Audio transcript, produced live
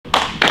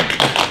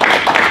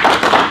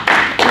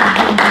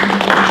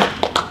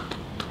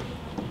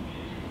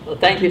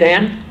Thank you,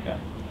 Dan. Yeah.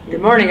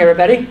 Good morning,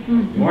 everybody.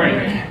 Good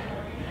morning.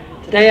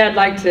 Today I'd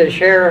like to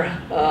share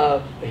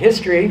the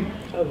history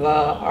of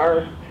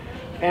our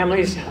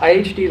family's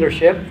IH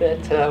dealership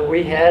that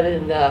we had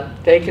in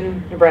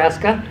Daykin,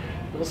 Nebraska,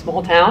 a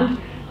small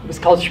town. It was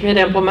called Schmitt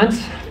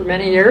Implements for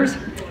many years,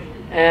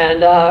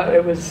 and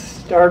it was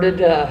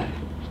started a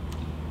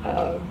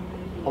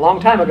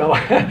long time ago,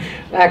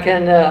 back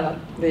in the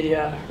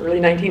early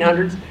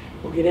 1900s.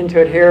 We'll get into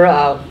it here.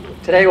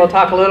 Today we'll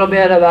talk a little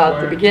bit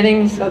about the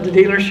beginnings of the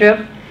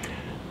dealership,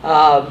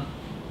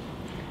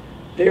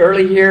 the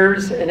early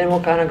years, and then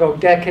we'll kind of go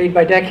decade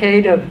by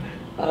decade of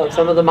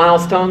some of the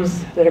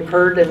milestones that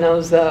occurred in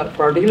those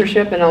for our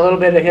dealership, and a little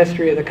bit of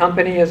history of the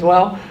company as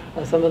well,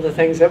 some of the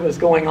things that was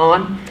going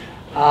on.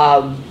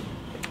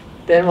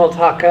 Then we'll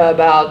talk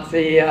about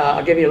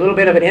I'll give you a little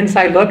bit of an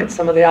inside look at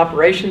some of the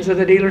operations of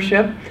the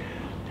dealership,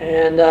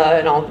 and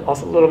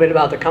also a little bit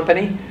about the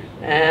company,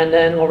 and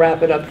then we'll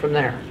wrap it up from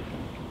there.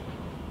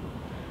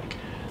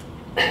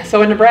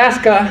 So in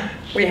Nebraska,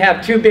 we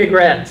have two Big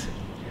Reds.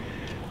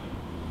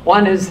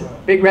 One is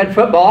Big Red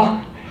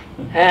football,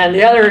 and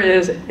the other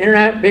is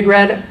Big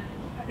Red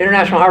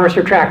International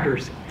Harvester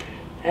tractors.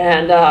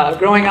 And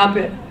growing up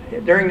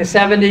during the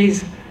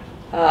 70s,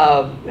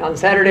 on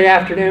Saturday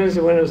afternoons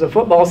when it was a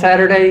football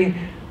Saturday,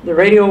 the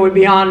radio would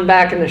be on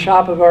back in the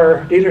shop of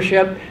our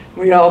dealership.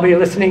 We'd all be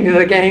listening to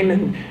the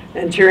game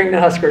and cheering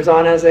the Huskers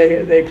on as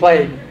they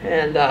played.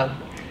 And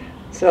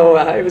so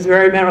it was a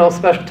very memorable,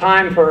 special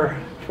time for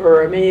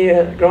me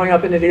growing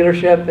up in the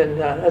dealership, and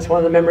that's one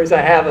of the memories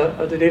I have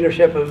of the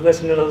dealership, of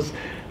listening to those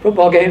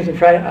football games on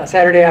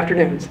Saturday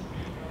afternoons.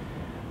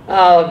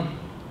 A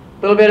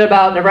little bit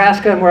about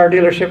Nebraska and where our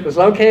dealership was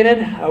located.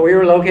 We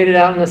were located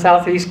out in the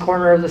southeast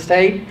corner of the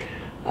state.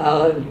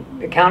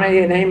 The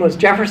county name was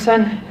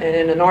Jefferson, and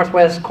in the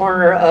northwest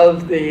corner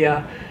of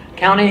the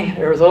county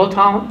there was a little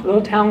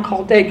town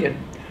called Daykin.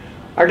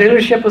 Our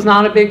dealership was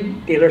not a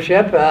big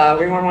dealership.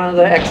 We weren't one of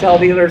the XL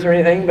dealers or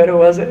anything, but it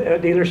was a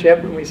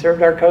dealership, and we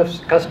served our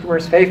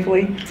customers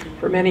faithfully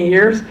for many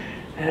years.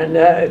 And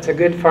it's a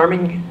good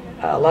farming,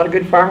 a lot of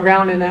good farm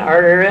ground in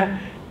our area,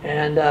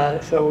 and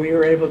so we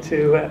were able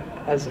to,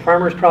 as the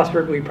farmers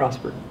prospered, we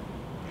prospered.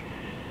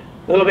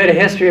 A little bit of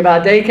history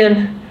about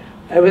Daykin.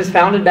 It was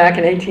founded back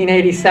in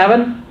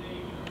 1887.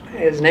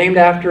 It was named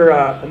after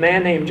a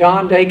man named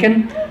John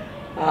Daykin.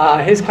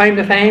 His claim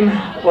to fame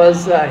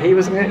was he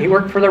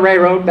worked for the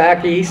railroad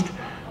back east.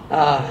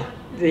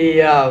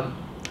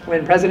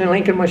 When President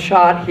Lincoln was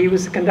shot, he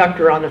was the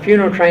conductor on the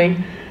funeral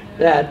train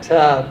that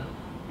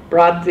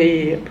brought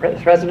the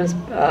president's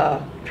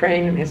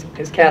train,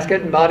 his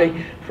casket and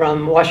body,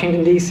 from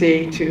Washington,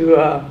 D.C.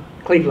 to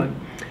Cleveland.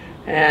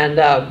 And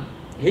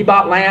he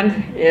bought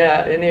land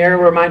in the area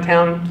where my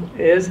town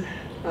is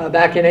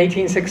back in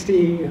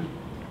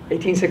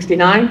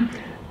 1869,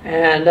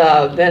 and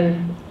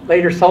then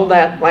later sold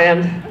that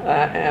land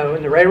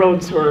when the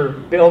railroads were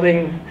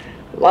building.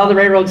 A lot of the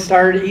railroads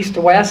started east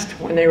to west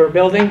when they were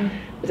building,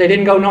 but they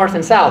didn't go north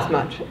and south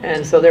much.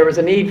 And so there was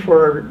a need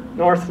for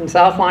north and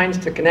south lines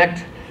to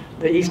connect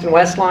the east and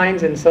west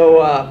lines. And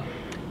so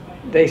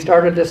they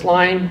started this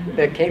line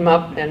that came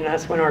up, and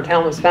that's when our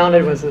town was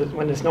founded, was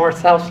when this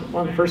north-south,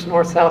 one of the first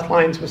north-south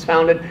lines was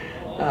founded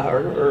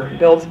or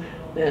built.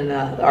 Then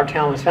our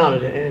town was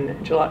founded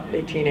in July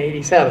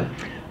 1887.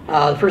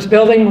 The first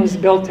building was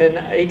built in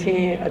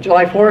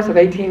July 4th of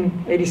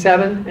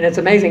 1887, and it's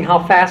amazing how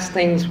fast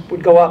things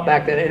would go up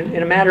back then.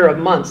 In a matter of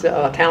months,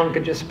 a town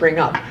could just spring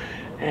up,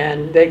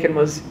 and Daykin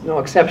was no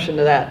exception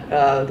to that.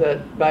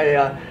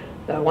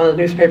 One of the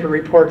newspaper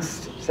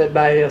reports said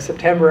by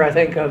September, I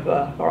think,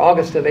 or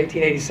August of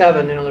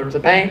 1887, there was a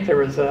bank, there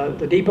was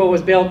the depot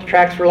was built,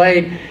 tracks were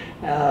laid,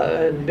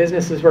 and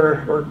businesses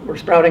were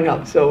sprouting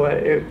up. So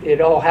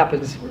it all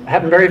happened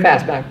very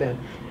fast back then.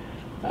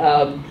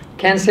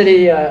 Kansas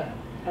City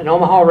and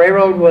Omaha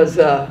Railroad was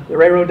the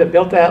railroad that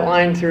built that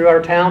line through our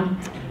town.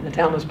 And the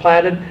town was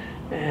platted,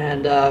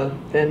 and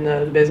then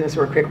the business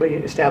were quickly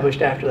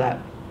established after that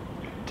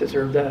to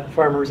serve the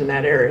farmers in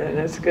that area. And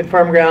it's a good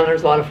farm ground.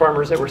 There's a lot of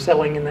farmers that were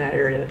settling in that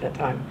area at that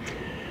time.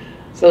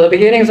 So the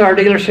beginnings of our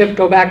dealership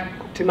go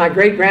back to my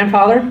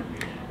great-grandfather.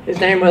 His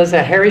name was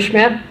Harry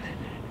Schmitt.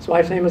 His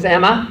wife's name was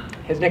Emma.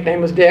 His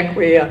nickname was Dick.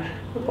 We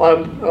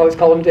always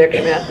called him Dick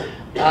Schmitt.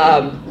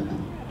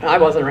 I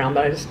wasn't around,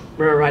 but I just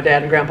remember my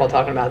dad and grandpa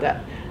talking about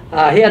that.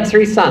 He had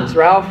three sons,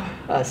 Ralph,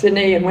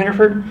 Sidney, and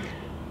Winifred,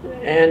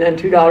 and then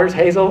two daughters,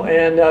 Hazel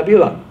and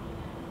Beulah.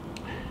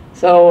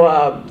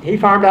 So he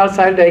farmed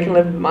outside of Daykin,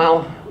 lived a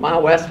mile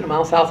west and a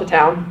mile south of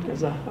town. It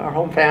was our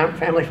home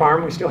family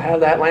farm. We still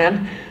have that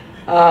land.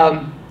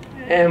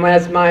 And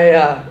as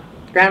my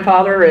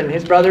grandfather and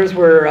his brothers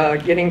were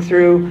getting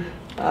through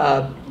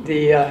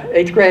the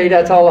 8th grade,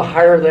 that's all the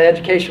higher the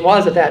education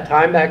was at that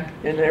time, back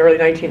in the early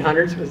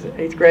 1900s, was the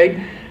 8th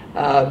grade.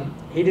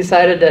 He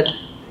decided that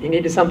he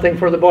needed something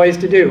for the boys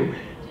to do,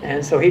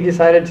 and so he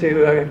decided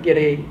to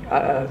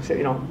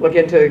look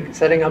into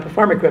setting up a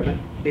farm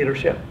equipment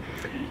dealership.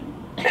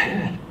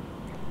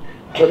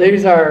 So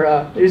these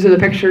are the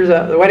pictures,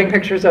 the wedding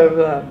pictures of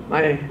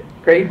my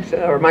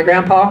my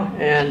grandpa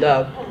and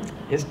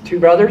his two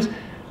brothers.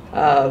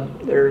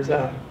 There's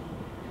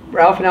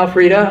Ralph and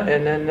Elfrida,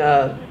 and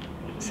then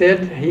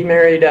Sid, he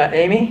married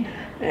Amy,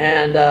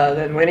 and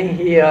then Winnie,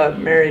 he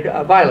married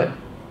Violet.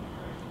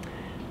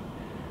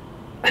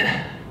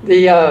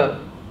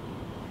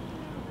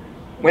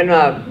 When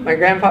my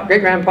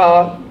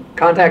great-grandpa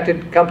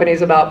contacted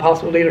companies about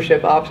possible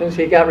leadership options,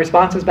 he got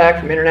responses back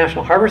from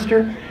International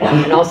Harvester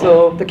and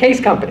also the Case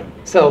Company.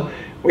 So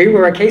we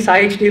were a Case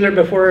IH dealer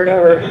before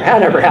it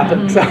had ever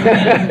happened. So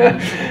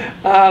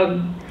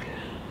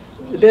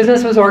the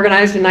business was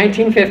organized in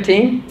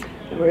 1915.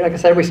 Like I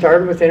said, we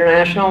started with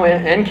International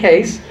and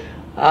Case.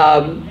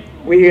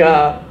 We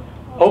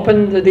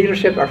opened the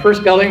dealership. Our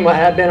first building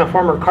had been a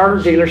former car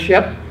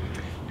dealership.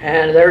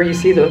 And there you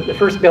see the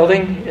first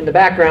building in the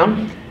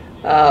background,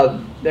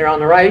 there on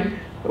the right,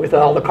 with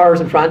all the cars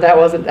in front. That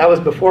was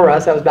before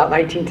us. That was about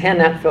 1910.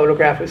 That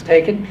photograph was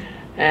taken,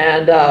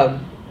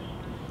 and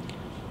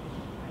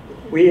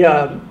we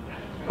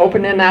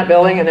opened in that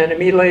building, and then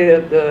immediately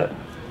the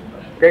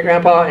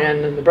great-grandpa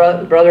and the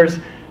brothers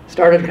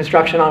started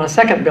construction on a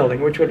second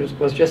building, which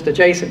was just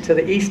adjacent to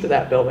the east of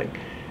that building,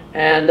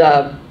 and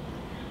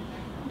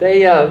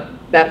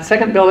that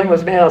second building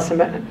was made out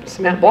of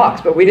cement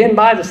blocks, but we didn't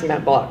buy the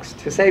cement blocks.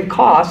 To save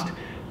cost,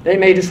 they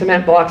made the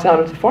cement blocks out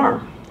at the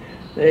farm.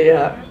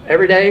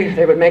 Every day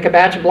they would make a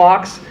batch of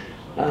blocks,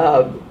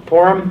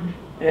 pour them,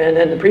 and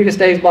then the previous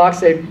day's blocks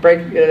they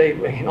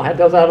had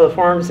those out of the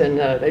farms, and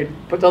they'd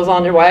put those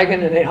on their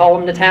wagon and they'd haul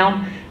them to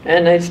town,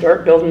 and they'd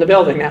start building the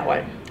building that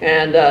way.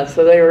 And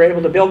so they were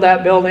able to build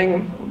that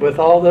building with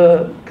all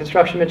the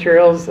construction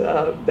materials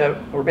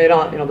that were made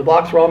on, the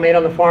blocks were all made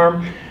on the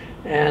farm,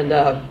 and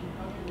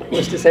it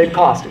was to save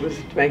cost. It was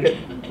to make it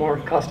more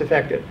cost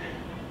effective.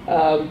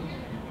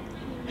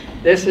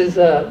 This is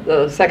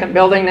the second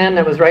building then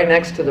that was right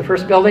next to the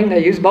first building.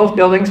 They used both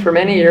buildings for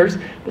many years,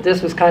 but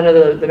this was kind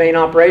of the main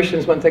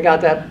operations once they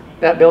got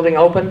that building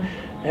open.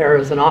 There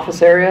was an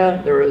office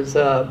area, there was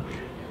the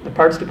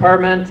parts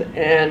department,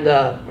 and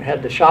we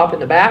had the shop in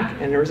the back,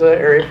 and there was an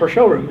area for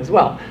showroom as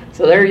well.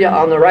 So there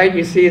on the right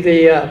you see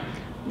the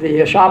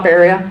shop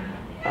area.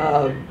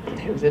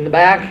 It was in the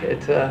back.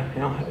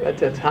 At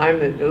the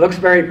time, it looks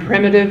very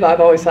primitive.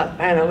 I've always thought,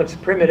 man, that looks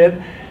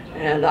primitive.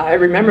 And I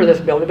remember this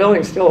building. The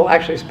building still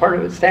actually is part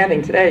of it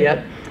standing today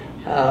yet.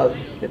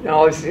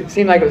 It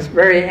seemed like it was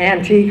very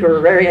antique or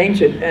very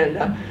ancient.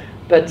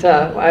 But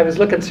I was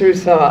looking through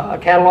a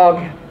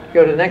catalog.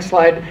 Go to the next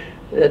slide.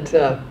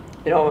 That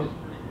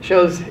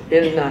shows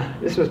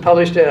this was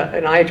published in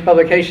an IH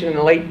publication in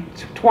the late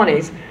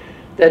 20s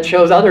that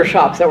shows other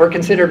shops that were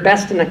considered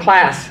best in the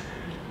class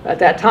at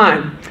that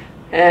time.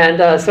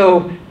 And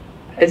so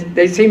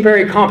they seem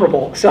very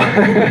comparable. So,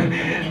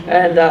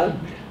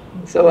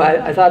 so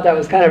I thought that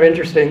was kind of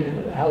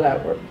interesting how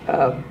that worked.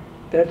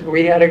 That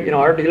we had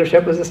our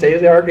dealership was a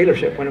state-of-the-art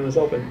dealership when it was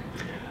open.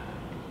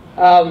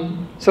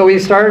 So we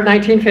started in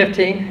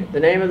 1915. The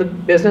name of the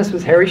business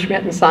was Harry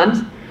Schmitt and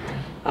Sons.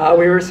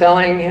 We were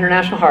selling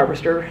International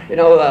Harvester.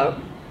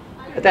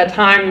 At that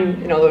time,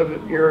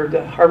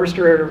 the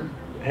Harvester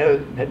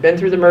had been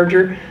through the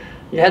merger.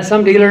 You had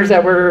some dealers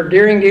that were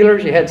Deering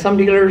dealers. You had some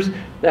dealers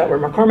that were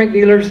McCormick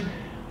dealers.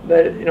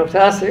 But to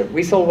us,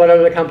 we sold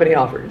whatever the company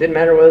offered. It didn't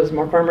matter whether it was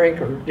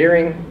McCormick or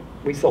Deering.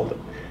 We sold it.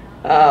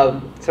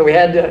 So we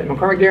had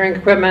McCormick Deering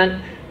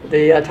equipment,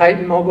 the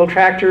Titan Mogul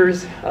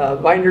tractors,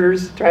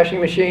 binders, thrashing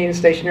machines,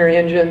 stationary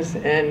engines,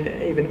 and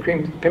even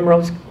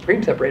Primrose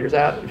cream separators.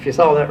 If you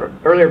saw that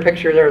earlier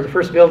picture there, the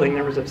first building,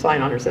 there was a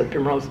sign on there that said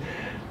Primrose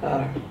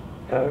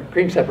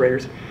cream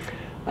separators.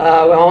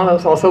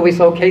 Also, we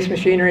sold case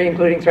machinery,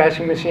 including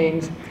thrashing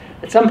machines.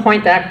 At some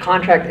point, that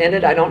contract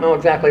ended. I don't know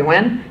exactly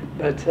when,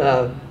 but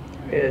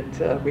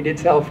we did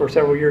sell for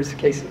several years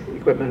case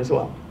equipment as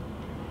well.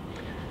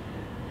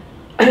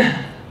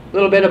 A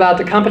little bit about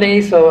the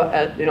company. So,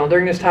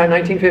 during this time,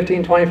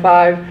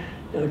 1915-25,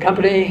 the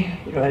company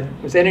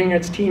was entering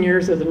its teen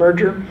years of the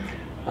merger.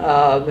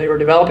 They were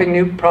developing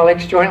new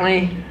products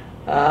jointly.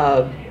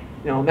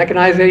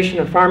 Mechanization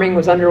of farming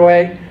was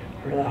underway.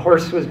 The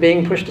horse was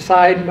being pushed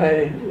aside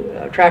by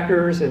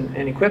tractors and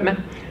equipment.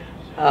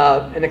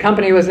 And the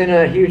company was in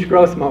a huge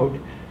growth mode.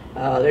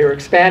 They were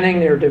expanding,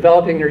 they were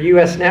developing their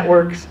U.S.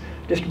 networks,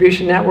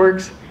 distribution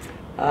networks,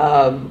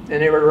 and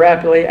they were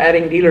rapidly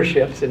adding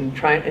dealerships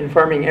in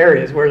farming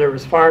areas where there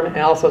was farm, and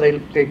also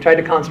they tried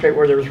to concentrate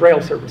where there was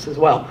rail service as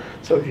well.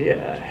 So if you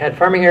had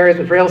farming areas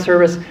with rail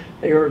service,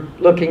 they were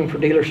looking for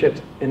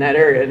dealerships in that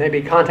area, and they'd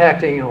be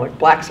contacting like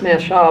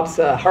blacksmith shops,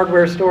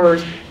 hardware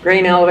stores,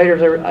 grain elevators.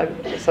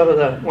 Some of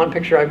the one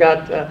picture I've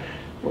got,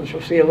 which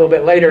we'll see a little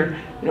bit later,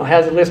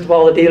 has a list of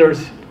all the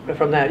dealers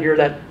from that year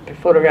that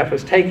photograph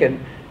was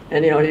taken.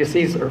 And you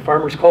see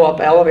Farmers Co-op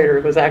elevator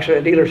was actually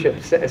a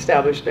dealership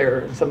established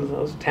there in some of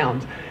those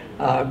towns.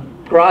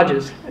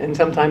 Garages, and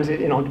sometimes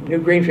new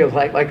greenfields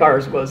like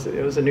ours was.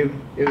 It was a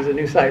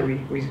new site.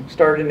 We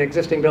started an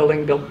existing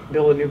building, built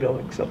a new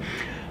building. So.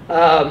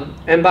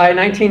 And by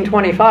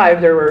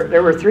 1925, there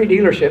were 3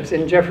 dealerships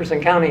in Jefferson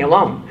County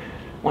alone.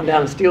 one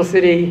down in Steel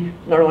City,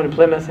 another one in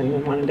Plymouth, and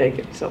then one in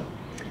Daykin. So,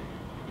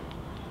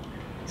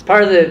 as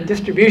part of the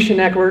distribution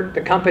network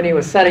the company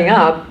was setting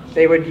up,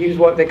 they would use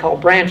what they call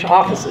branch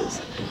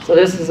offices. So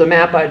this is a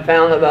map I'd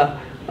found of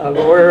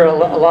where a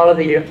lot of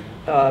the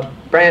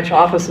branch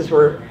offices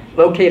were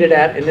located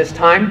at in this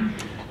time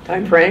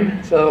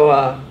frame.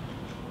 So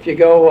if you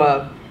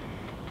go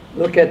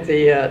look at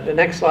the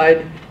next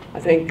slide, I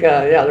think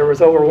yeah, there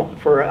was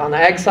on the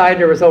ag side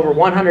there was over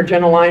 100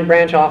 general line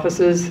branch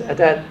offices at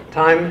that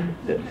time,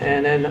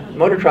 and then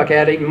motor truck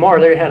had even more.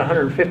 They had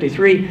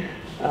 153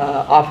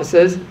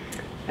 offices.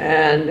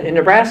 And in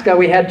Nebraska,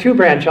 we had 2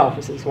 branch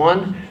offices.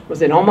 One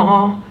was in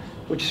Omaha,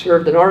 which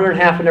served the northern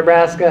half of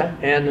Nebraska,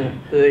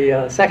 and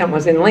the second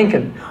was in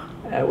Lincoln,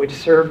 which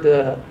served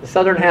the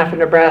southern half of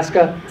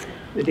Nebraska,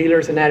 the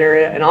dealers in that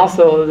area, and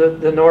also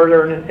the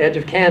northern edge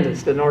of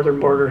Kansas, the northern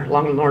border,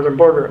 along the northern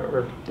border,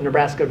 or the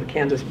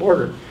Nebraska-Kansas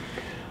border.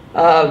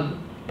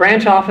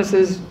 Branch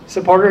offices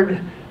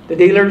supported the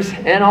dealers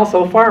and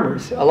also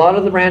farmers. A lot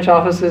of the branch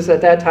offices at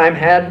that time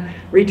had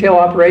retail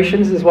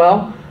operations as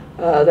well.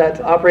 That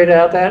operated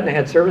out that, and they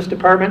had service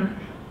department,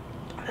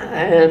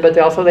 but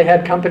they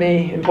had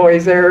company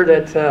employees there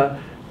that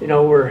you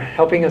know, were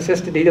helping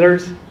assist the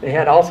dealers. They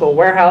had also a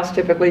warehouse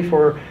typically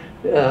for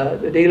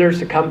the dealers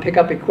to come pick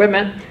up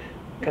equipment,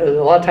 because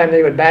a lot of times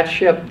they would batch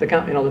ship the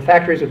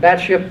factories would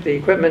batch ship the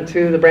equipment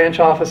to the branch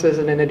offices,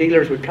 and then the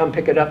dealers would come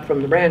pick it up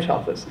from the branch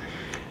office.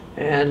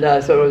 And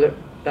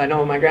I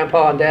know my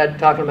grandpa and dad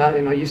talking about,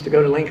 you know, used to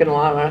go to Lincoln a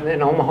lot, and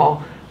in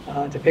Omaha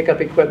to pick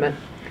up equipment.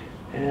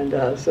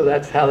 And so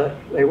that's how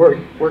they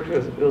worked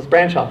with those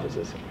branch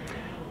offices.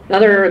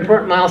 Another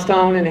important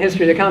milestone in the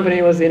history of the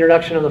company was the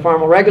introduction of the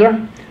Farmable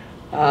Regular.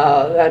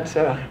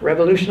 That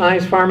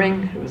revolutionized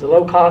farming. It was a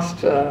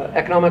low-cost,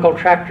 economical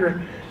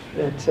tractor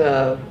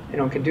that you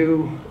know, could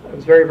do. It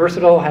was very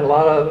versatile. Had a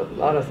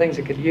lot of things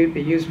it could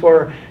be used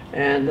for.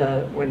 And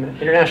when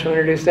International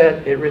introduced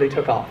that, it really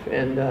took off,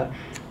 and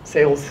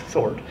sales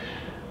soared.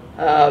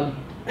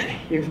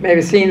 You've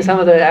maybe seen some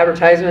of the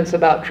advertisements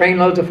about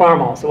trainloads of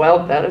farmalls.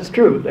 Well, that is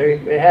true.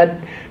 They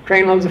had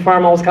trainloads of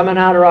farmalls coming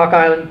out of Rock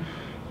Island.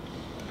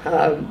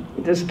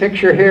 This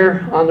picture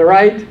here on the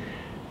right,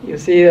 you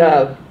see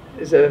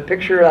is a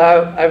picture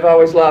I've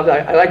always loved.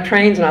 I like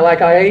trains and I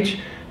like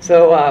IH.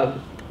 So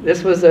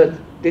this was a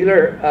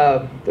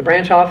dealer, the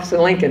branch office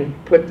in Lincoln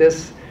put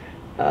this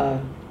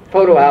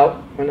photo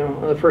out when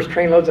the first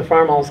trainloads of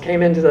farmalls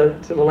came into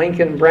the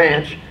Lincoln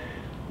branch.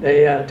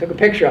 They took a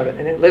picture of it,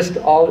 and it lists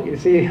all, you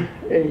see,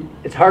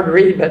 it's hard to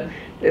read, but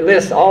it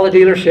lists all the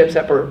dealerships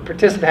that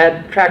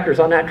had tractors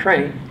on that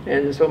train.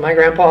 And so my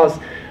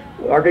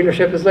our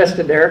dealership is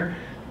listed there.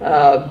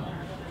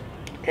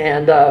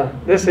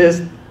 This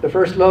is the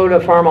first load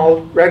of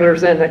Farmall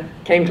regulars then that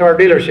came to our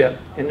dealership.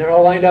 And they're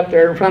all lined up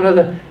there in front of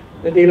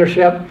the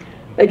dealership.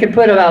 They could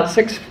put about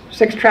six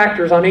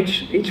tractors on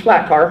each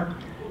flat car.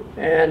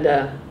 And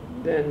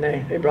then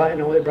they brought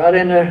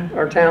into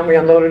our town, we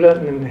unloaded it,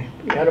 and then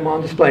we had them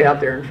on display out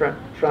there in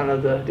front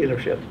of the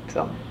dealership.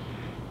 So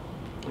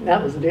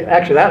that was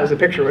that was a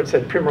picture where it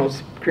said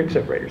Primrose Cream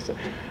Separators.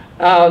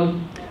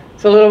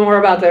 So a little more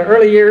about the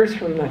early years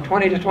from the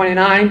 20 to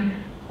 29.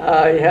 You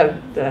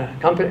have the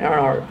company,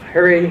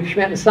 Harry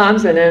Schmitt and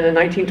Sons, and then in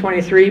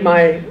 1923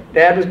 my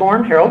dad was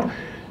born, Harold,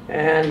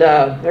 and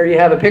there you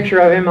have a picture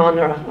of him on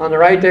the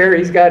right there.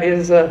 He's got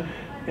his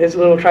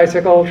little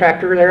tricycle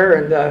tractor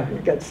there, and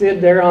you've got Sid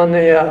there on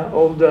the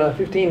old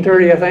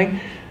 1530, I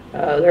think.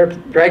 They're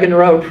dragging the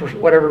road for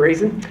whatever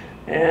reason.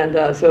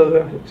 And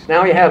so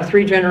now you have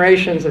 3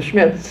 generations of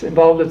Schmitts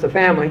involved with the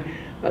family,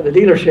 the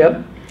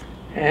dealership.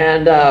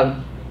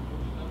 And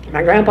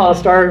my grandpa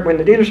started, when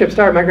the dealership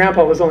started, my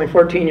grandpa was only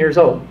 14 years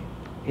old.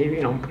 He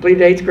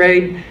completed 8th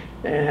grade,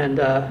 and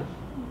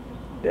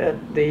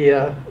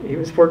he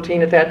was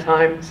 14 at that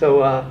time.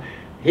 So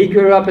he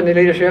grew up in the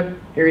leadership.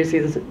 Here you see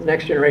the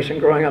next generation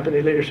growing up in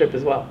the leadership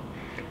as well.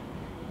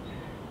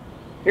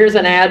 Here's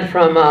an ad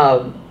from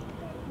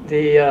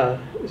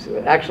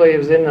actually it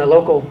was in the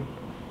local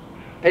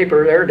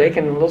paper there,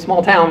 Daykin, a little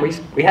small town.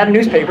 We had a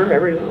newspaper.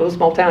 Every little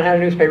small town had a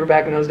newspaper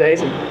back in those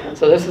days. And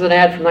so this is an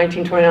ad from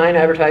 1929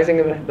 advertising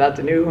about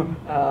the new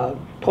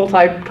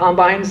pull-type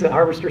combines, the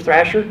Harvester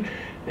Thrasher.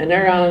 And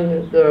there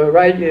on the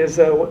right is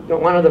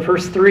one of the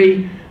first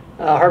 3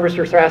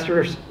 Harvester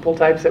Thrasher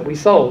pull-types that we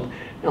sold.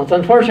 Now, it's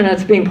unfortunate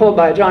it's being pulled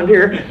by a John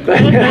Deere,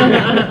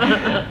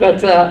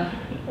 but,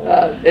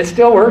 it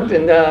still worked,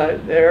 and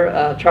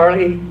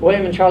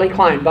William and Charlie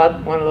Klein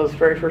bought one of those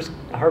very first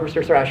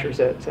Harvester Thrashers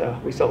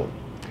that we sold.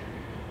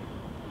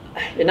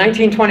 In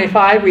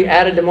 1925, we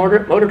added the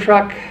motor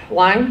truck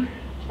line.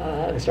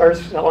 Started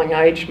selling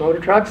IH motor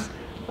trucks.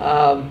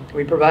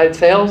 We provided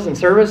sales and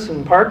service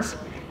and parts,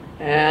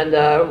 and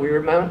we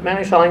were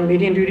mainly selling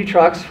medium-duty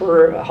trucks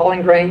for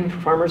hauling grain, for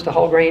farmers to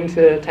haul grain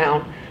to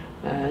town.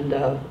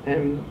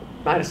 And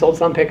might have sold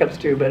some pickups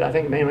too, but I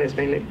think mainly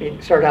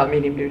started out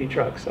medium-duty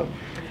trucks.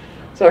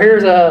 So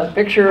here's a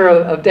picture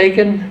of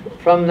Daykin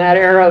from that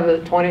era of the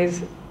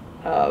 20s.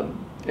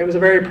 It was a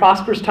very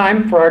prosperous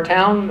time for our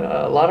town,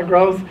 a lot of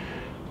growth.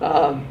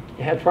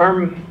 You had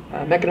farm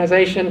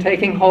mechanization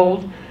taking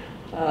hold.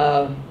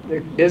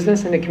 The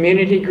business and the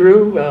community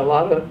grew. A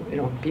lot of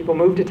people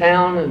moved to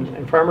town,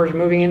 and farmers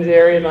moving into the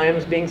area. Land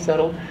was being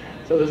settled,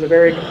 so it was a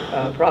very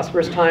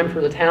prosperous time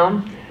for the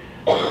town.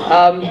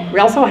 We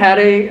also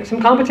had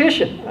some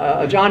competition.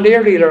 A John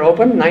Deere dealer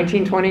opened in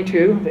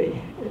 1922.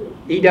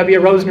 The E.W.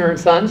 Rosner and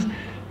Sons.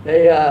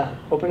 They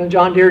opened a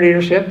John Deere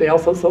dealership. They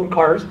also sold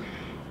cars.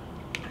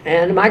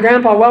 And my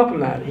grandpa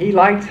welcomed that. He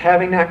liked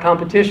having that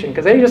competition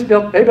because they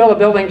built a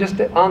building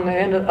just on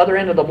the other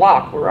end of the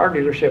block where our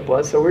dealership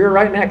was. So we were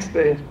right next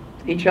to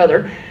each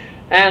other.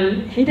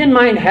 And he didn't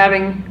mind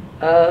having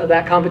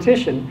that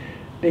competition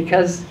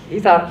because he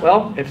thought,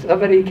 well, if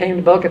somebody came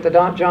to look at the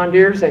John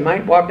Deeres, they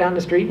might walk down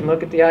the street and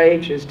look at the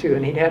IHs too,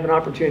 and he'd have an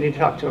opportunity to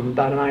talk to them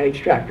about an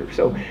IH tractor.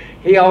 So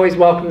he always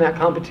welcomed that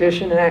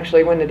competition. And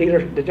actually, when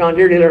the John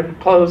Deere dealer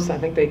closed, I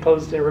think they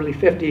closed in the early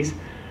 50s,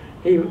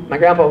 my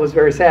grandpa was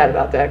very sad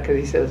about that because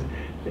he says,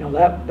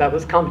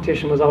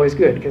 competition was always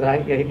good because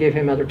it gave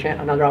him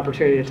another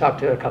opportunity to talk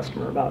to a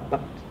customer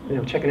about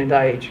checking into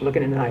IH,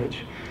 looking into IH.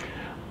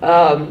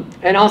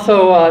 And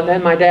also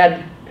then my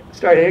dad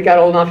he got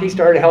old enough, he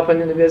started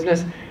helping in the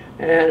business.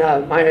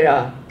 And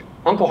my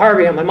Uncle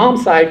Harvey on my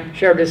mom's side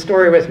shared this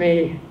story with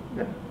me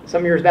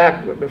some years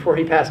back before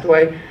he passed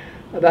away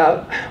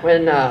about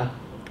when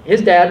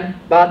his dad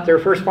bought their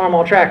first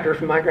farm-all tractor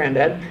from my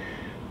granddad.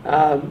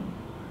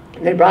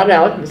 They brought it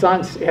out, and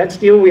it had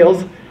steel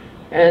wheels,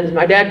 and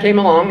my dad came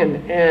along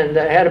and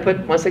had to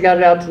put, once they got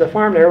it out to the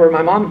farm there where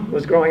my mom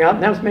was growing up,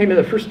 and that was maybe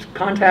the first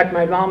contact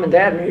my mom and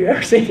dad maybe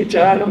ever seen each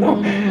other, I don't know.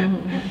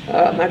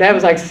 My dad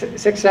was like 6,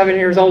 7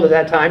 years old at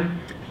that time,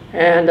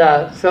 and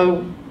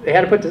so they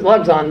had to put the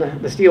lugs on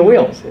the steel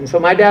wheels, and so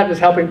my dad was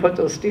helping put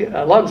those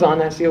lugs on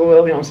that steel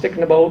wheel,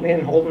 sticking the bolt in,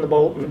 holding the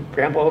bolt, and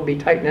Grandpa would be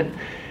tightening it.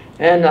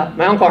 And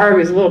my Uncle Harvey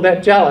was a little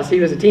bit jealous. He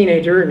was a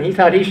teenager, and he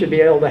thought he should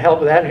be able to help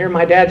with that. And here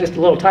my dad, just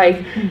a little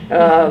tight,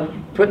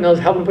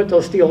 helping put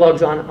those steel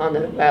lugs on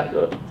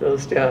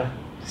those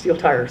steel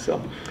tires. So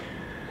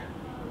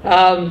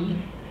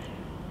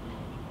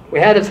we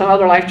had some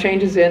other life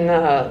changes in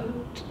at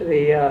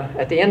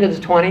the end of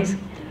the 20s.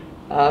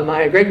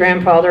 My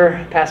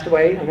great-grandfather passed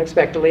away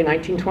unexpectedly in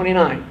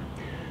 1929.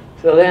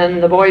 So then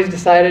the boys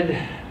decided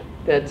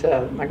that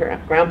my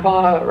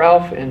grandpa,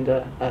 Ralph,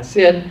 and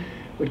Sid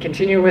would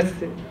continue with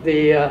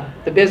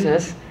the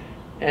business,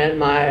 and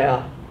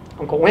my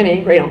Uncle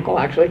Winnie, great uncle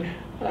actually,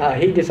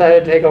 he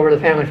decided to take over the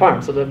family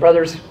farm. So the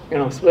brothers,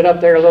 split up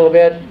there a little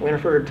bit.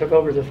 Winifred took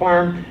over the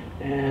farm,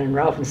 and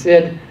Ralph and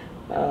Sid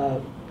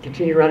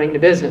continued running the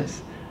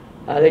business.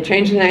 They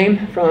changed the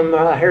name from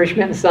Harry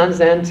Schmitt and Sons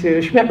then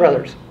to Schmitt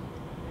Brothers.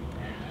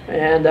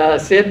 And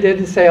Sid did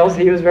the sales.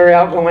 He was very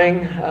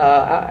outgoing,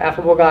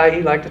 affable guy.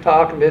 He liked to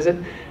talk and visit,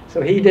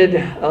 so he did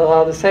a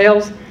lot of the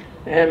sales.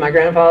 And my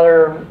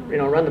grandfather,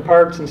 run the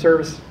parts and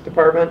service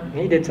department.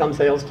 He did some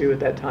sales too at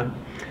that time.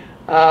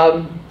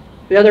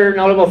 The other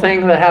notable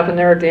thing that happened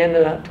there at the end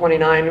of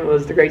 '29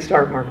 was the great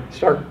stock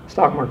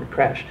market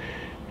crash,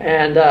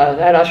 and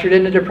that ushered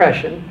in the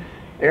Depression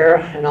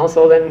era. And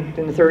also then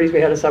in the 30s we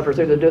had to suffer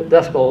through the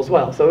Dust Bowl as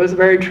well. So it was a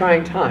very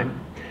trying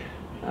time.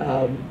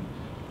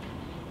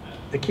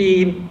 The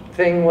key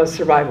thing was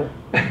survival,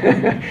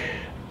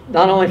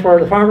 not only for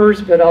the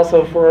farmers but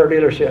also for our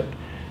dealership.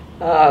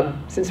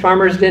 Since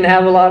farmers didn't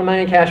have a lot of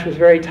money, cash was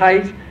very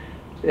tight,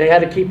 they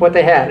had to keep what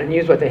they had and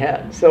use what they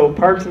had. So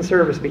parts and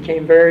service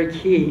became very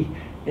key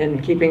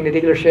in keeping the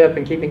dealership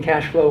and keeping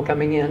cash flow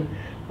coming in.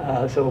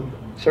 So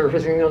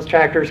servicing those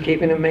tractors,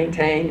 keeping them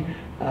maintained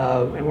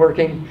and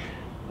working.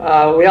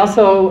 We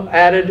also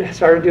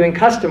started doing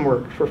custom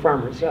work for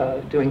farmers,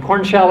 doing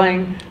corn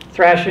shelling,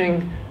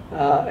 thrashing,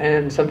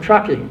 and some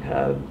trucking.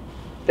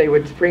 They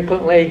would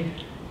frequently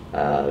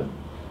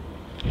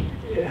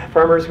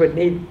farmers would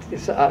need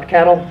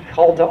cattle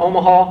hauled to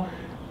Omaha.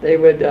 They'd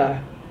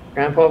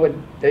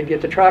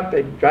get the truck,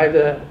 they'd drive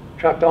the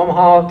truck to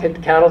Omaha, take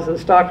the cattle to the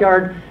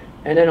stockyard,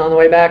 and then on the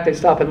way back they'd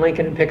stop in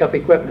Lincoln and pick up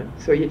equipment.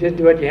 So you did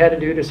do what you had to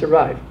do to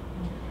survive.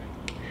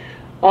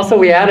 Also,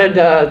 we added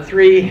at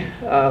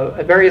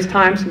various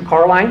times some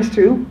car lines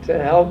too to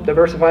help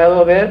diversify a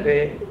little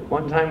bit.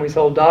 One time we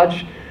sold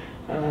Dodge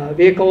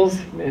vehicles,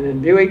 and then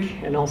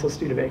Buick, and also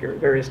Studebaker at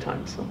various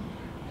times. So.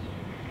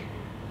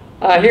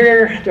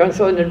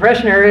 So in the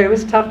Depression area, it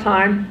was a tough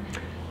time.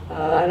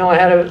 I know I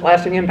had a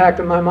lasting impact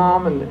on my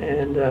mom,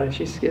 and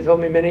she told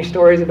me many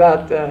stories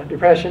about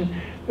Depression.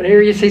 But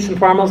here you see some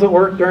farmers that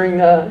worked during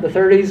the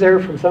 30s there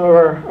from some of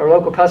our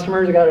local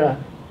customers. I got a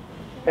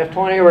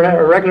F-20 or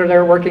a regular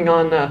there working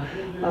on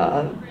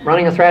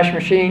running a thrash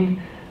machine.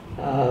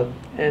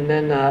 And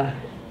then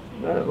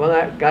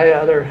that guy,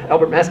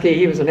 Albert Meskey,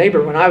 he was a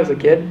neighbor when I was a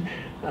kid.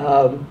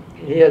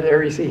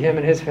 There you see him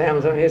and his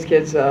family, some of his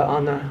kids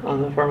on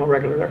the farm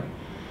regular there.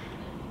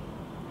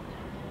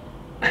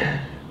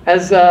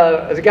 As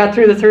it got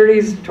through the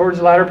 30s, towards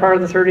the latter part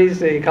of the 30s,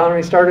 the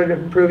economy started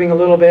improving a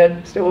little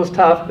bit. Still was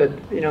tough, but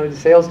the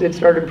sales did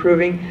start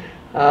improving.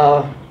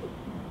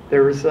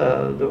 There was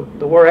the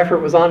war effort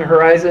was on the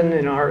horizon,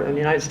 and the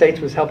United States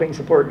was helping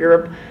support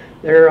Europe.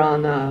 there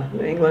on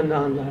England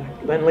on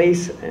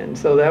Lend-Lease, and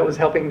so that was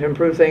helping to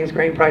improve things.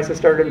 Grain prices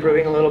started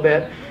improving a little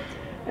bit,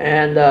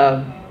 and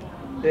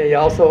they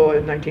also,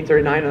 in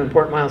 1939, an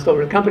important milestone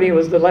for the company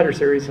was the letter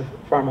series of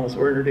farmholes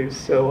were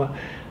introduced. So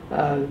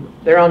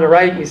there on the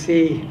right, you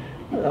see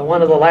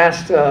one of the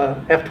last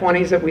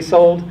F-20s that we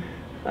sold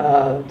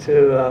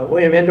to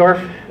William Indorf.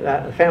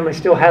 The family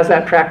still has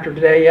that tractor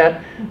today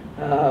yet.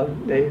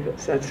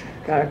 That's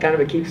kind of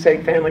a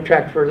keepsake family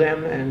tractor for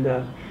them. And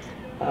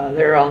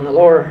there on the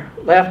lower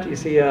left, you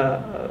see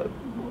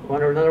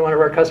another one of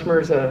our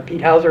customers,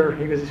 Pete Hauser.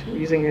 He was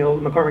using the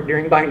old McCormick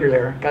Deering binder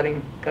there,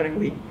 cutting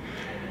wheat.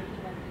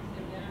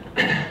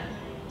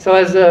 So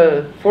as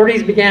the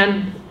 40s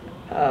began,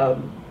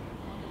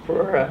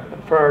 for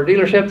our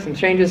dealership, some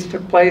changes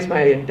took place.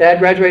 My dad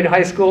graduated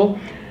high school.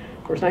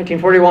 Of course,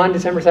 1941,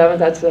 December 7th,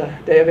 that's the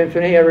day of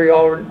infamy.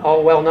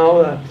 All well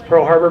know,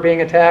 Pearl Harbor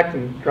being attacked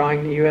and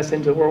drawing the U.S.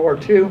 into World War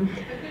II.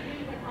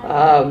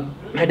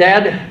 My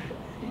dad,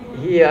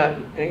 he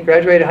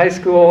graduated high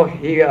school.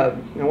 The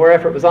war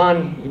effort was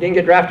on. He didn't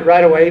get drafted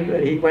right away,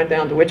 but he went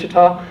down to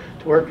Wichita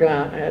to work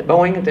at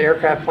Boeing at the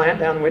aircraft plant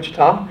down in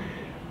Wichita,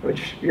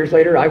 which years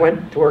later I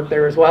went to work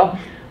there as well.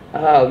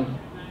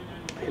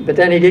 But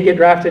then he did get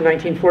drafted in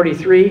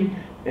 1943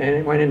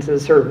 and went into the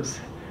service.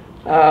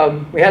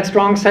 We had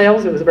strong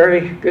sales. It was a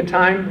very good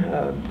time.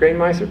 Grain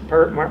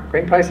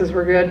prices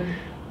were good,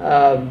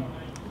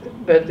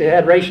 but they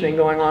had rationing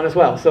going on as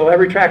well. So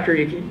every tractor,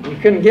 you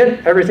couldn't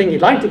get everything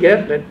you'd like to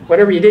get, but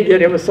whatever you did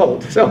get, it was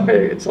sold. So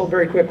it sold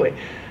very quickly.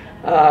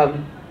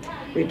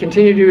 We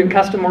continued doing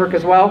custom work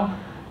as well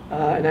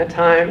in that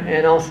time,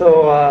 and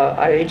also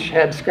IH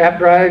had scrap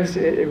drives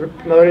it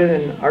promoted,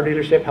 and our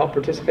dealership helped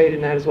participate in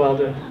that as well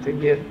to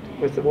get,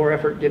 with the war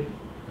effort,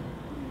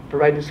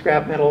 provide the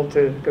scrap metal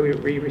to go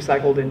be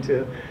recycled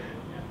into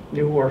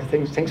new war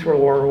things for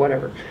war or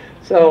whatever.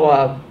 So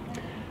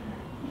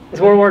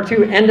as World War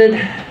II ended,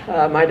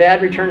 my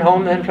dad returned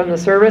home then from the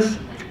service,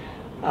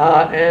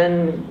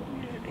 and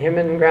him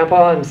and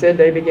Grandpa and Sid,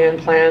 they began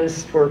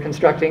plans for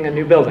constructing a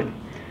new building.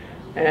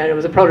 And it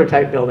was a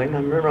prototype building. I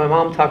remember my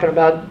mom talking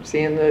about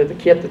seeing the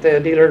kit that the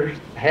dealer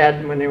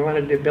had when they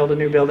wanted to build a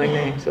new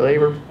building. So they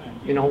were,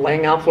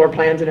 laying out floor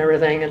plans and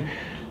everything.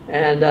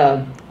 And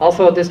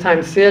also at this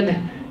time, Sid,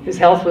 his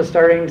health was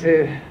starting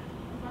to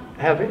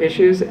have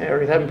issues, or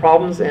he was having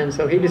problems, and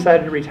so he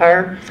decided to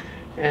retire.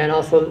 And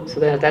also, so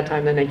then at that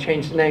time, then they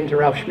changed the name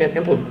to Schmitt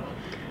Implements.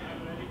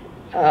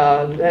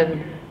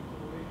 Then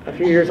a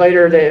few years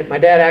later, my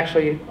dad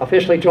actually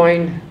officially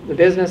joined the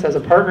business as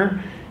a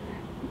partner.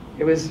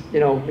 It was,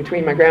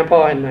 between my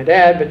grandpa and my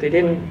dad, but they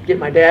didn't get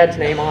my dad's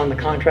name on the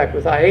contract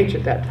with IH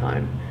at that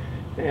time.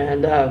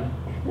 And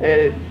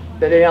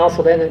they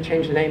also then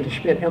changed the name to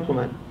Schmitt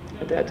Implement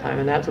at that time,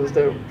 and that was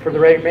for the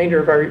remainder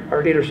of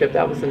our dealership,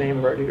 that was the name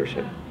of our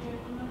dealership.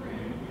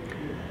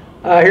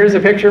 Here's a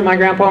picture of my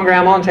grandpa and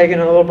grandma taking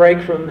a little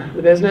break from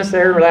the business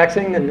there,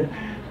 relaxing, and it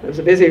was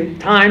a busy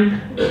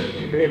time,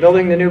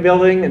 building the new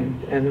building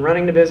and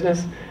running the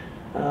business,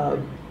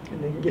 and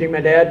then getting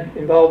my dad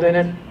involved in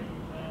it.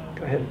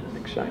 Go ahead,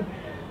 next slide.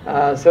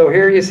 So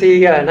here you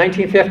see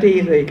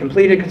 1950, the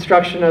completed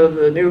construction of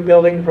the new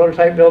building, the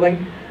prototype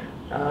building.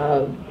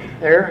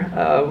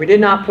 We did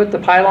not put the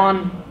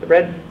pylon, the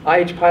red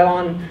IH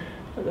pylon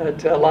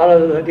that a lot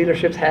of the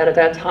dealerships had at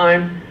that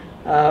time.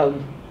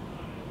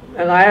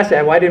 And I asked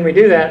Dad, why didn't we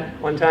do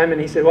that one time? And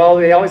he said, well,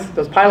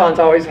 those pylons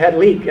always had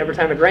leak. Every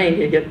time it rained,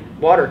 you get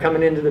water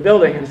coming into the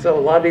building. And so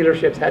a lot of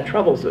dealerships had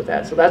troubles with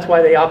that. So that's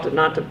why they opted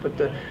not to put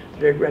the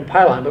big red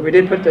pylon. But we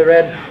did put the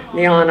red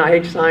neon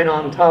IH sign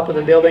on top of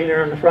the building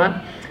there in the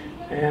front.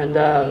 And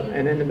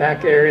in the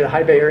back area, the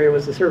high bay area,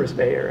 was the service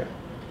bay area.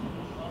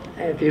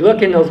 And if you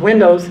look in those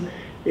windows,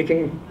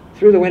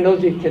 through the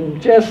windows, you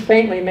can just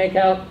faintly make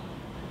out,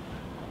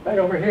 right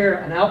over here,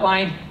 an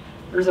outline.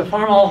 There's a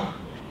Farmall,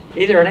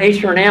 either an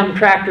H or an M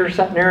tractor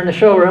sitting there in the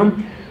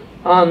showroom.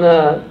 On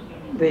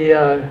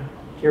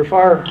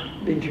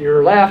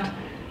your left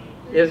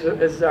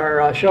is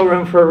our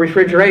showroom for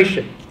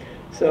refrigeration.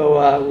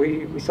 So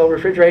we sold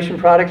refrigeration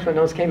products when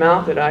those came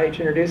out that IH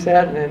introduced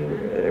that, and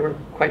then they were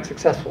quite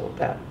successful with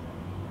that.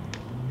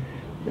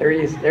 There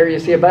you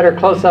see a better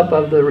close-up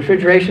of the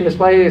refrigeration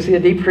display. You see a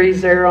deep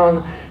freeze there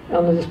on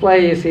the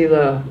display. You see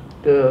the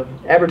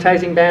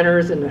advertising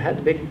banners, and it had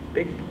the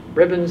big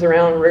ribbons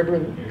around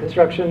ribbon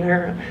construction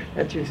there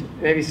that you've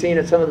maybe seen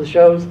at some of the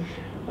shows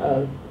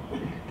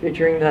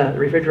featuring the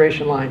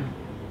refrigeration line.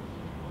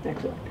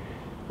 Next one.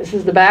 This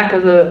is the back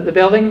of the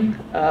building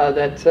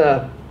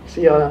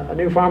see a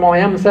new Farmall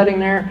M setting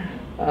there.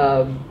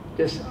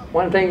 Just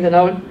one thing to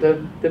note,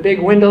 the big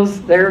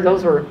windows there,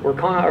 those were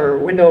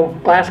window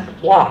glass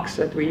blocks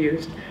that we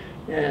used,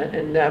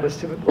 and that was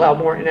to allow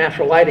more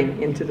natural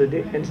lighting into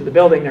the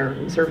building there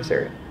in the service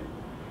area.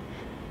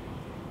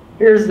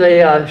 Here's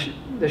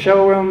the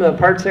showroom, the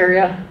parts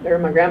area there,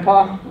 my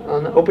grandpa,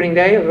 on the opening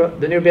day of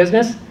the new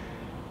business.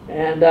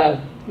 And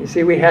you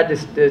see we had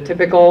the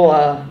typical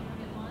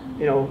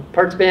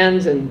parts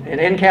bins and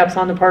end caps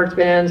on the parts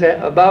bins.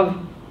 Above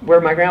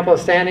where my grandpa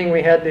was standing,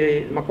 we had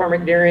the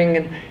McCormick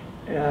Deering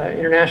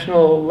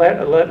international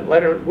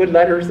wood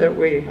letters that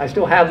I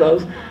still have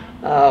those.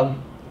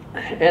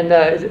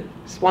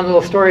 It's one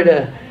little story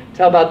to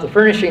tell about the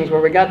furnishings,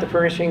 where we got the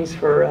furnishings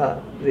for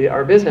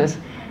our business.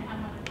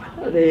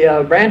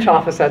 The branch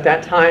office at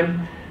that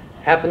time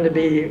happened to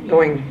be they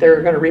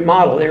were going to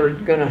remodel. They were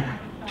going to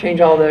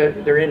change all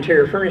their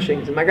interior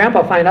furnishings. And my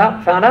grandpa found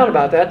out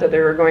about that they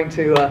were going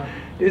to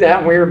do that,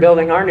 and we were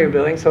building our new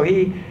building. So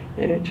he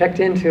checked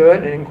into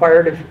it and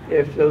inquired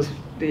if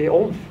the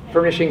old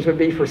furnishings would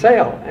be for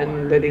sale.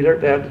 And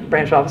the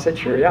branch office said,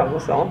 sure, yeah, we'll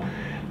sell them.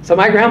 So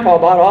my grandpa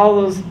bought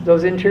all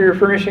those interior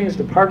furnishings,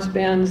 the parts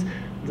bins,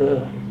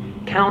 the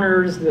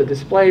counters, the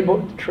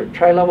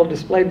tri-level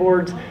display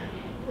boards.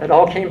 It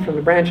all came from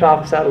the branch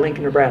office out of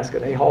Lincoln, Nebraska.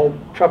 They hauled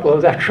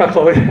truckloads after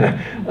truckload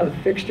of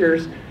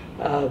fixtures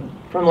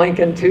from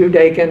Lincoln to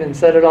Daykin and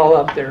set it all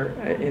up there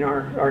in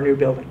our new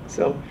building.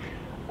 So,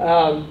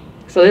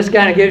 so this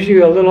kind of gives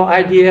you a little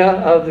idea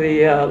of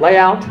the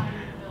layout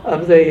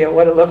of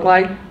what it looked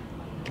like.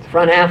 The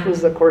front half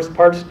was, of course, the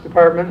parts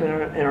department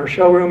and our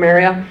showroom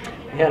area.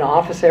 We had an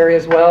office area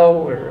as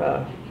well,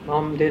 where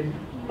Mom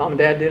and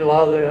Dad did a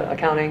lot of the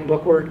accounting,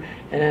 book work,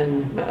 and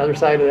then the other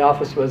side of the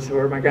office was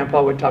where my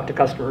grandpa would talk to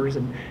customers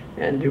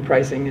and do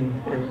pricing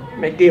and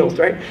make deals,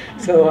 right?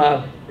 So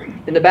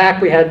in the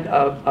back we had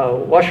a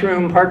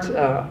washroom,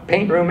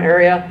 paint room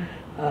area,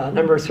 a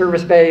number of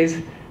service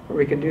bays where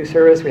we could do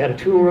service. We had a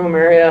tool room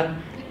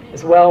area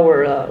as well,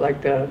 where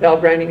like the valve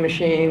grinding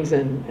machines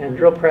and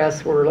drill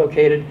press were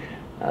located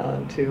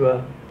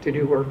to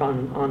do work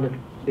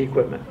on the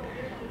equipment.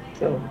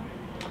 So,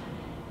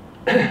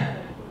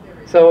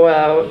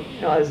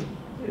 as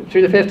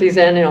through the 50s,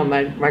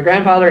 and my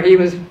grandfather, he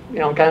was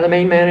kind of the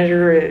main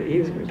manager. He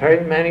was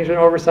management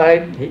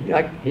oversight.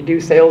 He'd do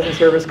sales and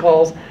service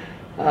calls.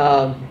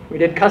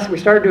 We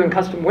started doing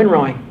custom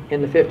windrowing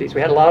in the 50s.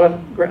 We had a lot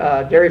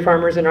of dairy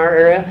farmers in our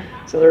area,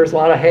 so there was a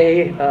lot of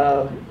hay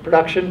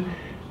production,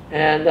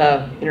 and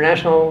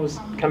International was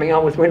coming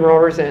out with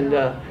windrowers,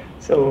 and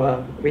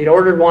so we'd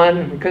ordered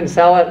one. We couldn't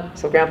sell it,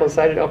 so Grandpa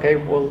decided, okay,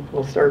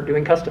 we'll start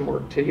doing custom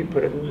work to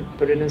put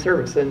it in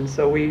service, and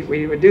so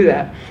we would do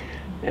that.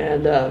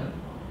 And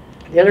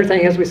the other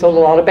thing is we sold a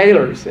lot of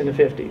balers in the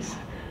 50s,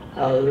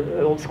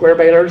 the old square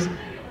balers.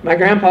 My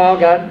grandpa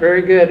got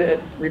very good at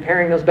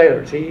repairing those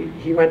balers.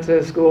 He went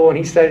to school and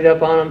he studied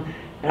up on them.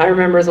 And I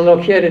remember as a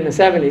little kid in the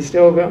 70s,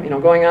 still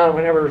going out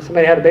whenever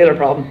somebody had a baler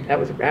problem. That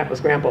was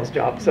Grandpa's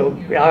job. So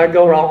I'd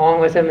go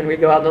along with him, and we'd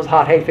go out in those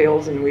hot hay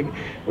fields, and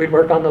we'd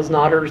work on those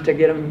knotters to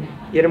get him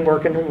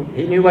working. And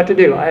he knew what to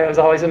do. I was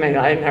always amazed.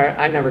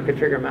 I never could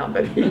figure him out,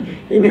 but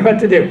he knew what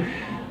to do.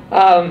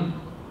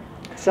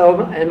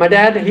 And my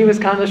dad, he was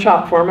kind of the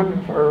shop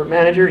foreman or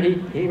manager.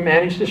 He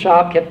managed the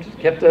shop,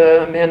 kept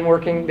the men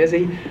working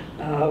busy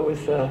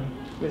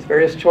with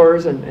various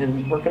chores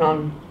and working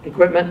on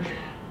equipment.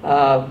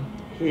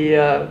 He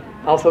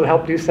also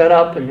helped do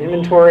setup and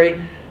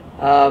inventory,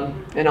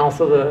 and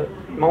also the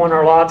mowing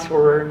our lots.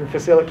 We're in the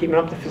facility, keeping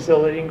up the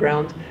facility and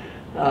grounds.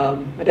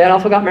 My dad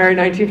also got married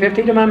in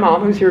 1950 to my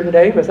mom, who's here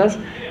today with us,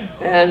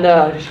 and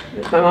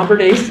my mom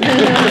Bernice.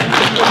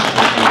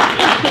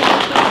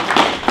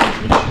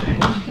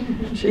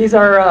 She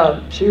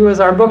was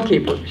our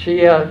bookkeeper.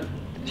 She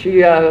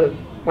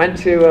went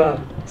to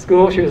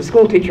school. She was a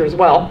school teacher as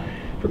well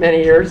for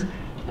many years,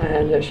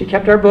 and she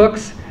kept our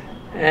books.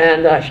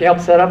 And she helped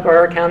set up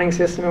our accounting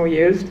system that we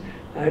used.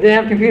 I didn't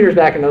have computers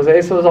back in those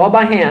days, so it was all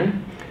by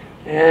hand.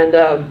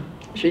 And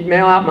she'd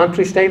mail out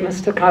monthly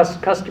statements to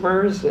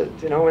customers,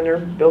 when their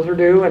bills were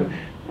due. And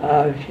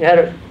she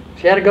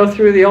had to go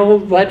through the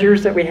old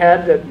ledgers that we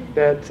had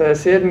that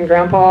Sid and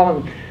Grandpa,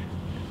 and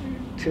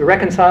to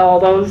reconcile all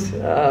those.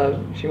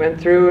 She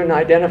went through and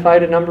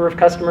identified a number of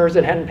customers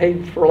that hadn't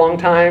paid for a long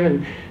time,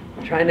 and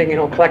trying to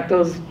collect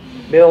those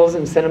bills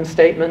and send them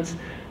statements.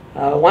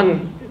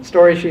 One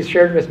story she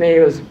shared with me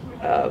was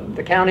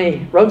the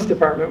county roads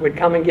department would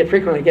come and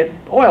frequently get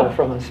oil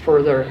from us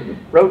for the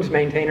road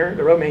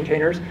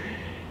maintainers.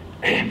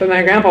 But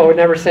my grandpa would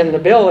never send the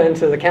bill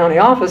into the county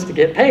office to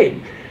get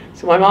paid.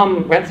 So my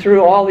mom went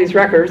through all these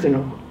records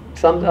and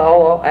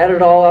added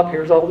it all up.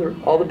 Here's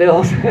all the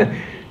bills.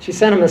 She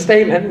sent them a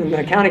statement, and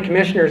the county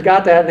commissioners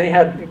got that, and they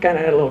kind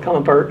of had a little come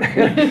apart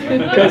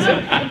because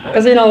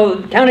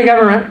county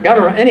government,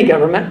 any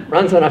government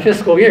runs on a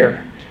fiscal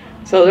year.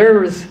 So there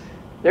was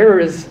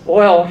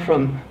oil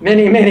from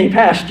many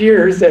past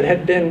years that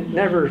had been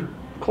never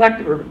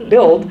collected or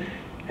billed,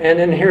 and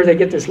then here they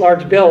get this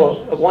large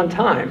bill at one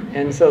time,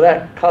 and so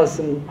that caused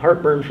some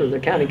heartburn for the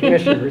county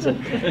commissioners.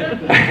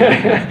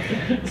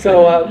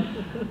 So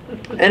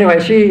anyway,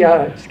 she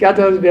got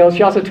those bills.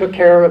 She also took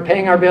care of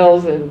paying our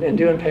bills and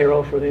doing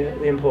payroll for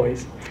the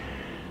employees.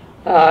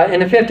 In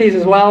the 50s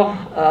as well,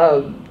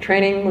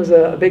 training was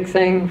a big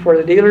thing for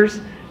the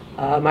dealers.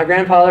 My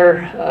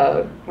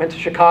grandfather went to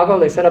Chicago.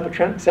 They set up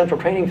a central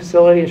training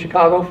facility in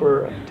Chicago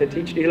to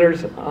teach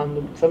dealers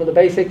on some of the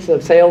basics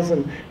of sales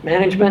and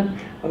management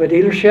of a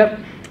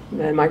dealership.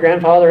 And my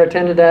grandfather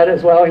attended that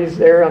as well. He's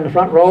there on the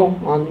front row,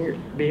 on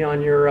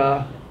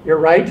your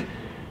right,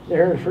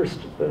 there, the first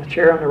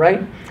chair on the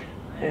right.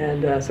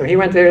 And so he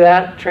went through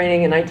that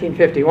training in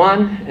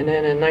 1951, and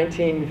then in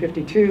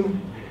 1952,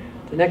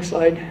 the next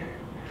slide,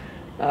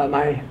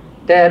 my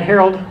dad,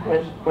 Harold,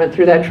 went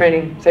through that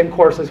training, same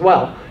course as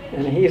well.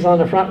 And he's on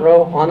the front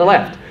row on the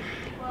left.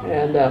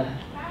 And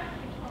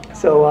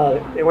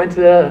so they went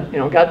to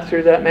the, got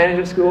through that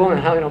management school and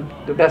how,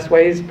 the best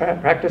ways,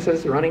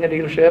 practices, running a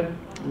dealership,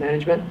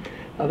 management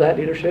of that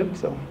dealership.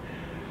 So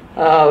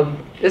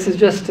this is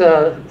just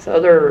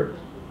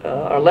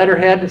our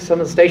letterhead, some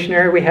of the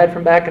stationery we had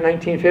from back in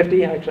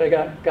 1950. Actually,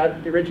 I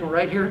got the original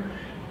right here.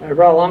 I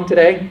brought along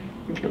today.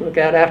 You can look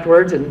at it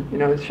afterwards, and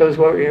it shows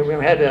what we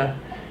had.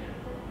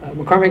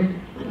 McCormick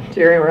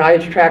steering or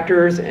IH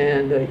tractors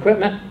and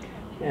equipment,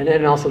 and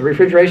then also the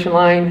refrigeration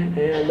line,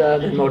 and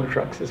then motor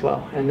trucks as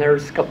well. And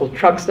there's a couple of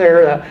trucks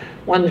there.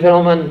 One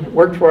gentleman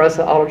worked for us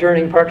at Auto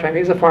Journeying part-time. He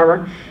was a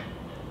farmer,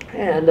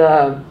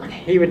 and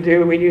he would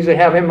do, we'd usually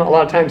have him, a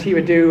lot of times he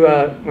would do,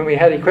 when we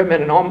had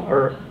equipment in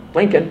or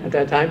Lincoln at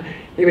that time,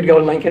 he would go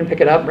to Lincoln,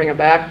 pick it up, bring it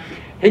back.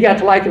 He got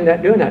to liking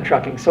doing that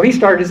trucking. So he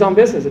started his own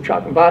business of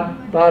trucking,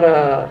 bought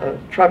a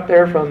truck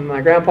there from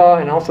my grandpa,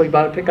 and also he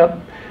bought a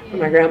pickup from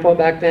my grandpa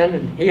back then.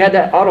 And he had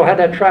that, Otto had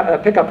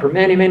that pickup for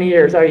many, many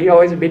years. He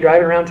always would be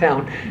driving around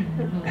town.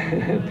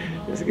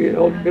 It's a good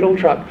old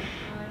truck.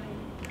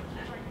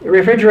 The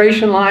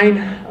refrigeration line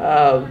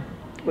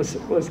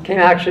came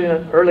actually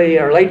in early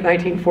or late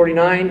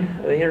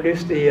 1949. They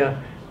introduced the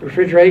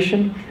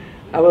refrigeration.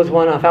 I was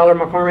one of Fowler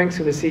McCormick's,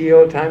 who was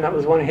CEO at the time. That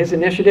was one of his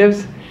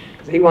initiatives.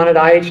 He wanted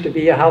IH to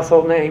be a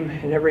household name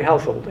in every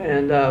household,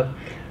 and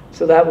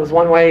so that was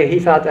one way he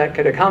thought that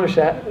could accomplish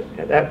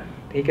that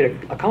he could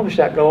accomplish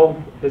that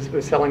goal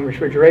was selling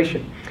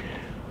refrigeration.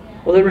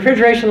 Well, the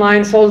refrigeration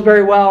line sold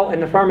very well in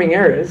the farming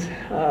areas.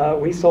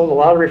 We sold a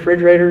lot of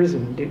refrigerators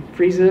and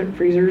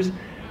freezers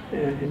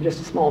in just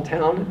a small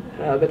town,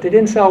 but they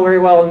didn't sell very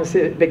well in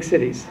the big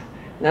cities.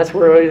 And that's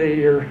where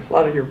a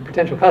lot of your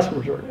potential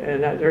customers were.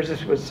 And there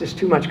was just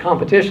too much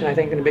competition, I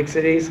think, in the big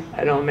cities.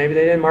 I don't know, maybe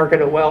they didn't market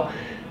it well.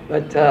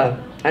 But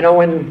I know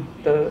when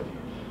the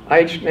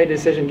IH made the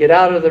decision to get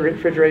out of the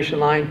refrigeration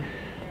line,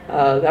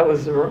 that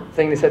was the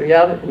thing they said,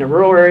 yeah, in the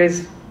rural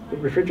areas, the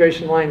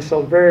refrigeration line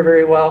sold very,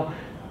 very well,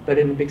 but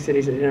in the big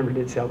cities, it never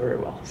did sell very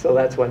well. So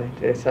that's why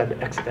they decided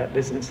to exit that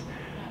business.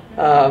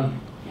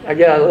 I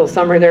get a little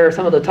summary there,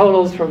 some of the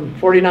totals from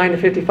 49 to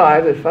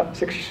 55, the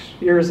 6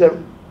 years that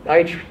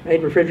IH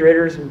made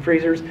refrigerators and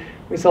freezers.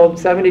 We sold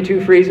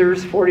 72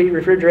 freezers, 40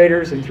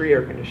 refrigerators, and 3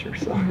 air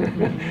conditioners. So.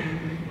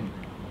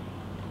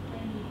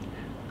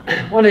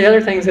 One of the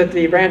other things that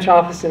the branch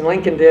office in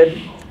Lincoln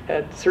did,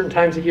 at certain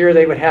times of year,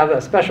 they would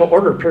have special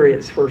order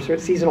periods for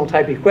seasonal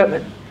type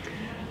equipment.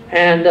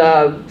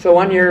 And so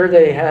one year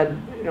they had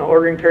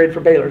ordering period for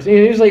balers. And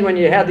usually when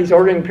you had these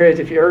ordering periods,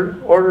 if you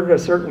ordered a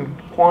certain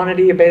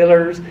quantity of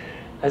balers,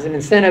 as an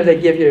incentive,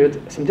 they give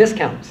you some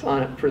discounts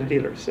on it for the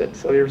dealers.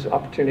 So there's an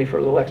opportunity for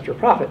a little extra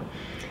profit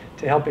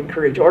to help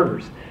encourage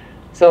orders.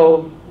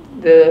 So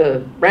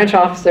the branch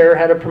office there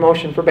had a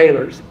promotion for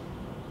balers.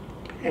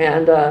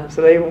 And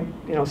so they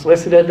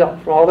solicited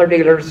from all their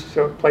dealers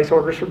to place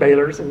orders for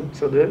balers, and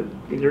so the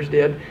dealers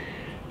did.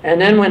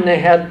 And then when they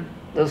had,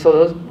 so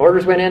those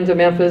orders went into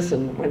Memphis,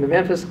 and when the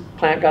Memphis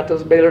plant got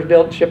those balers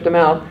built and shipped them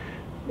out,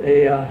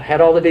 they had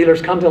all the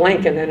dealers come to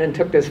Lincoln and then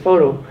took this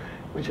photo,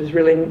 which is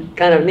really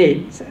kind of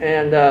neat.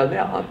 And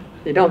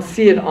you don't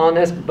see it on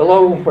this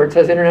below where it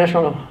says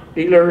International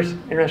Dealers,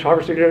 International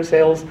Harvester Dealers,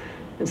 Sales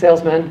and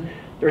Salesmen.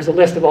 There's a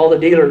list of all the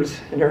dealers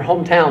in their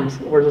hometowns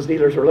where those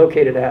dealers were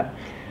located at.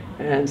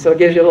 And so it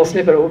gives you a little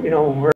snippet of, where